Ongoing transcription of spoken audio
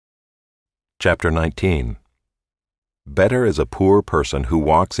Chapter 19. Better is a poor person who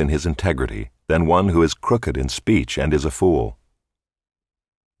walks in his integrity than one who is crooked in speech and is a fool.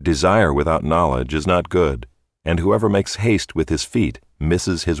 Desire without knowledge is not good, and whoever makes haste with his feet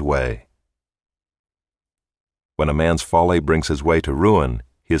misses his way. When a man's folly brings his way to ruin,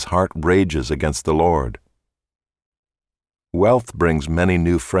 his heart rages against the Lord. Wealth brings many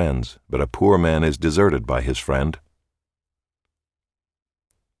new friends, but a poor man is deserted by his friend.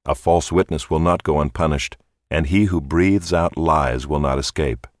 A false witness will not go unpunished, and he who breathes out lies will not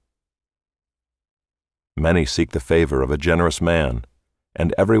escape. Many seek the favor of a generous man,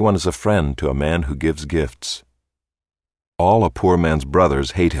 and everyone is a friend to a man who gives gifts. All a poor man's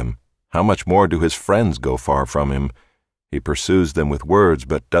brothers hate him. How much more do his friends go far from him? He pursues them with words,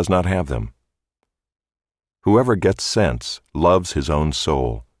 but does not have them. Whoever gets sense loves his own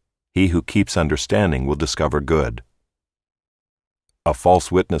soul. He who keeps understanding will discover good. A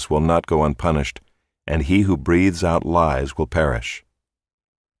false witness will not go unpunished, and he who breathes out lies will perish.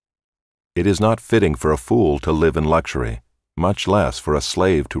 It is not fitting for a fool to live in luxury, much less for a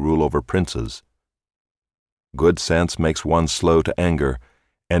slave to rule over princes. Good sense makes one slow to anger,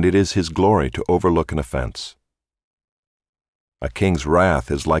 and it is his glory to overlook an offense. A king's wrath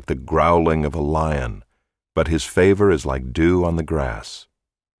is like the growling of a lion, but his favor is like dew on the grass.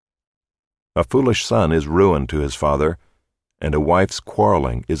 A foolish son is ruin to his father, and a wife's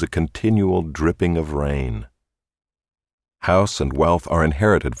quarreling is a continual dripping of rain. House and wealth are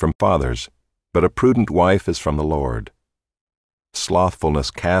inherited from fathers, but a prudent wife is from the Lord.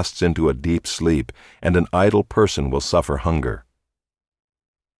 Slothfulness casts into a deep sleep, and an idle person will suffer hunger.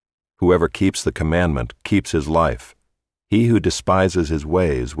 Whoever keeps the commandment keeps his life. He who despises his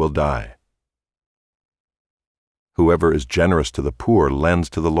ways will die. Whoever is generous to the poor lends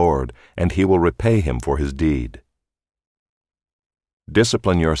to the Lord, and he will repay him for his deed.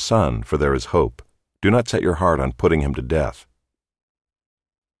 Discipline your son, for there is hope. Do not set your heart on putting him to death.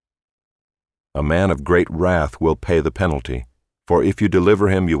 A man of great wrath will pay the penalty, for if you deliver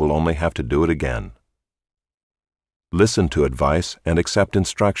him, you will only have to do it again. Listen to advice and accept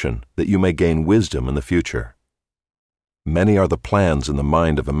instruction, that you may gain wisdom in the future. Many are the plans in the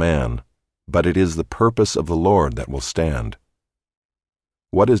mind of a man, but it is the purpose of the Lord that will stand.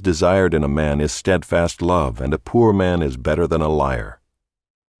 What is desired in a man is steadfast love, and a poor man is better than a liar.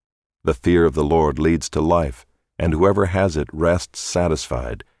 The fear of the Lord leads to life, and whoever has it rests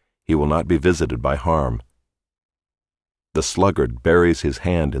satisfied. He will not be visited by harm. The sluggard buries his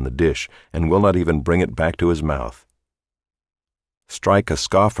hand in the dish, and will not even bring it back to his mouth. Strike a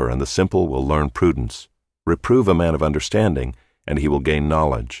scoffer, and the simple will learn prudence. Reprove a man of understanding, and he will gain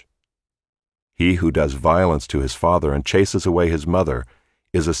knowledge. He who does violence to his father and chases away his mother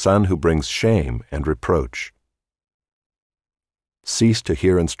is a son who brings shame and reproach. Cease to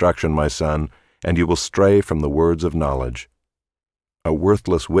hear instruction, my son, and you will stray from the words of knowledge. A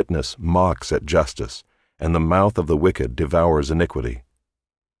worthless witness mocks at justice, and the mouth of the wicked devours iniquity.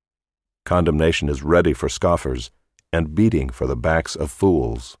 Condemnation is ready for scoffers, and beating for the backs of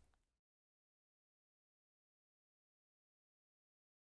fools.